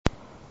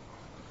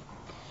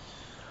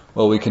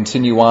Well, we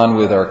continue on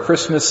with our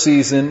Christmas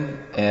season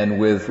and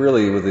with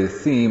the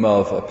theme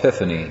of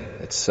Epiphany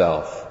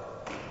itself.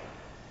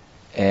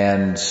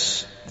 And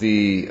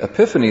the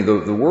Epiphany,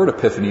 the word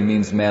Epiphany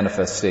means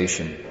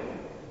manifestation.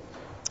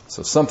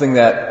 So something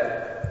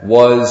that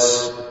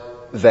was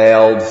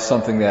veiled,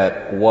 something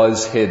that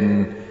was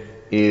hidden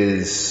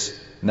is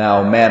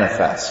now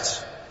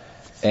manifest.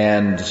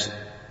 And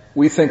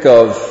we think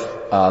of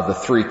the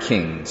three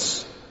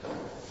kings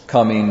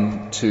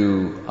coming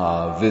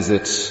to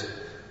visit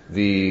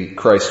the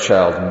Christ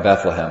child in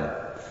Bethlehem.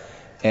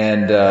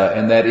 And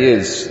that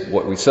is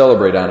what we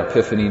celebrate on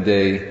Epiphany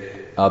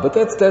Day. But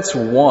that's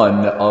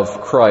one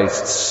of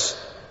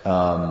Christ's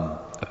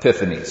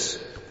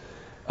epiphanies.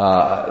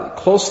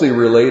 Closely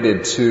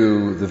related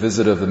to the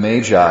visit of the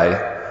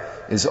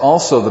Magi is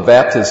also the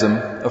baptism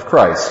of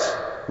Christ,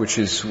 which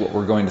is what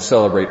we're going to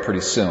celebrate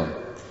pretty soon.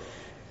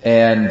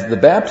 And the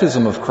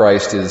baptism of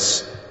Christ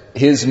is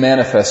his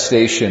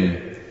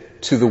manifestation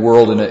to the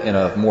world in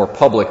a more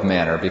public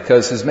manner,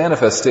 because his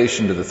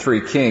manifestation to the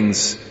three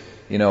kings,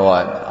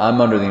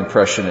 I'm under the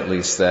impression at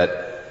least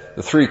that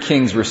the three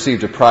kings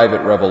received a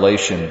private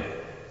revelation,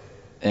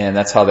 and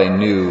that's how they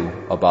knew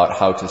about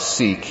how to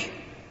seek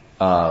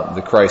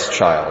the Christ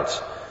child.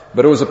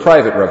 But it was a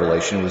private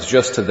revelation. It was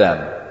just to them.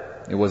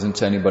 It wasn't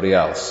to anybody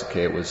else.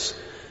 Okay, it was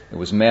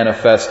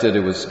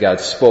manifested.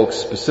 God spoke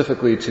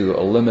specifically to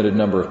a limited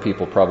number of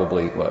people,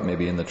 probably,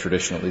 maybe in the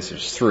tradition at least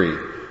there's three.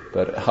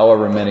 But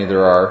however many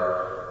there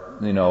are,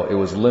 it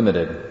was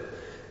limited.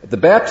 At the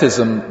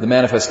baptism, the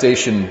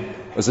manifestation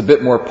was a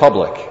bit more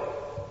public.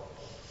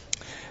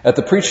 At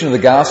the preaching of the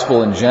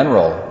gospel in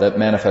general, that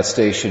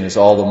manifestation is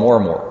all the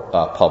more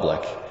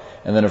public.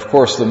 And then, of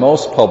course, the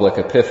most public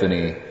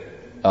epiphany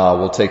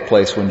will take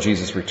place when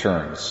Jesus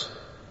returns.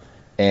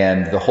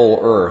 And the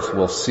whole earth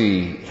will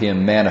see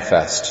him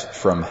manifest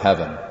from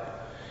heaven.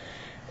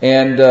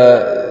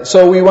 And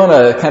so we want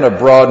to kind of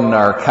broaden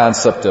our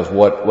concept of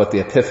what the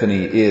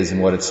Epiphany is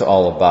and what it's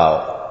all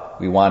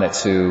about. We want it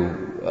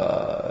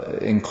to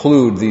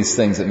include these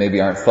things that maybe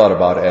aren't thought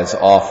about as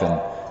often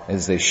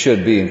as they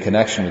should be in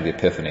connection with the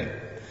Epiphany.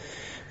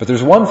 But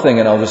there's one thing,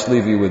 and I'll just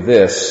leave you with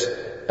this,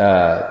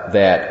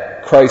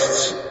 that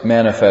Christ's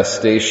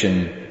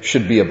manifestation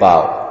should be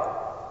about.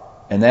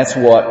 And that's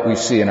what we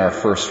see in our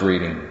first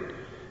reading.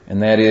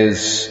 And that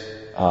is,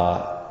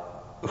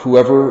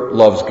 whoever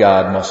loves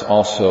God must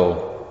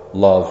also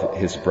love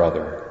his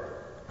brother.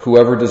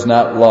 Whoever does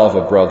not love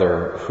a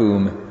brother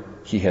whom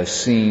he has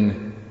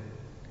seen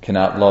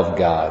cannot love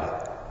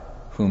God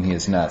whom he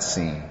has not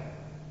seen.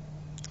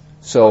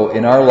 So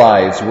in our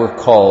lives, we're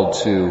called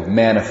to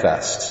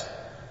manifest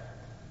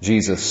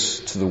Jesus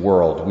to the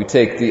world. We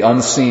take the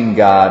unseen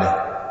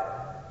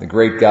God, the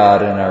great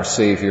God and our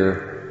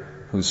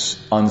Savior,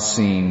 who's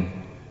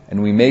unseen,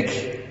 and we make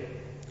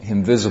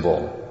him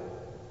visible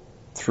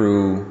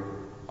through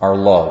our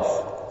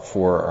love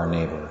for our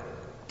neighbor.